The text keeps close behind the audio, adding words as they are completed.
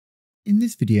In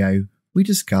this video, we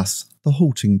discuss the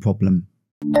halting problem.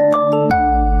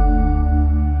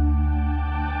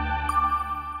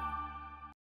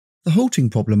 The halting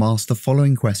problem asks the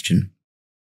following question.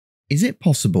 Is it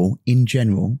possible, in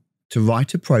general, to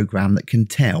write a program that can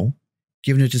tell,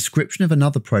 given a description of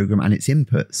another program and its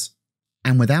inputs,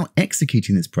 and without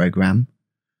executing this program,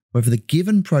 whether the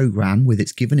given program with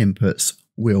its given inputs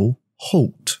will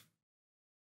halt?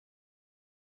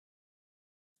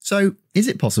 So, is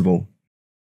it possible?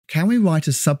 Can we write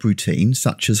a subroutine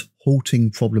such as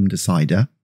halting problem decider,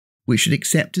 which should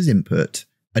accept as input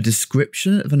a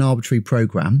description of an arbitrary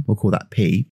program, we'll call that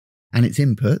P, and its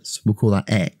inputs, we'll call that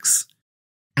X,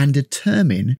 and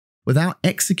determine, without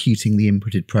executing the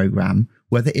inputted program,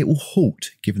 whether it will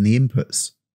halt given the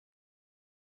inputs?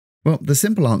 Well, the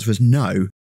simple answer is no,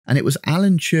 and it was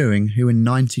Alan Turing who in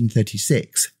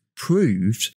 1936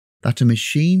 proved that a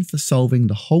machine for solving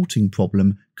the halting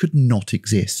problem could not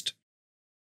exist.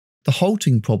 The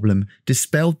halting problem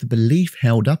dispelled the belief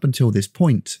held up until this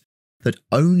point that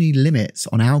only limits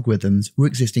on algorithms were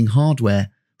existing hardware,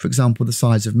 for example the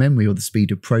size of memory or the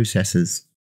speed of processors.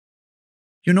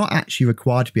 You're not actually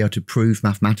required to be able to prove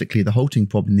mathematically the halting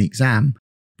problem in the exam.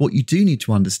 What you do need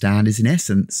to understand is, in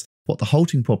essence, what the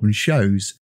halting problem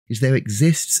shows is there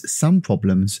exists some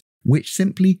problems which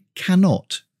simply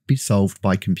cannot be solved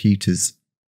by computers.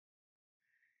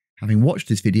 Having watched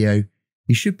this video,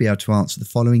 you should be able to answer the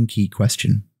following key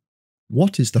question.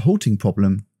 What is the halting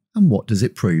problem and what does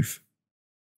it prove?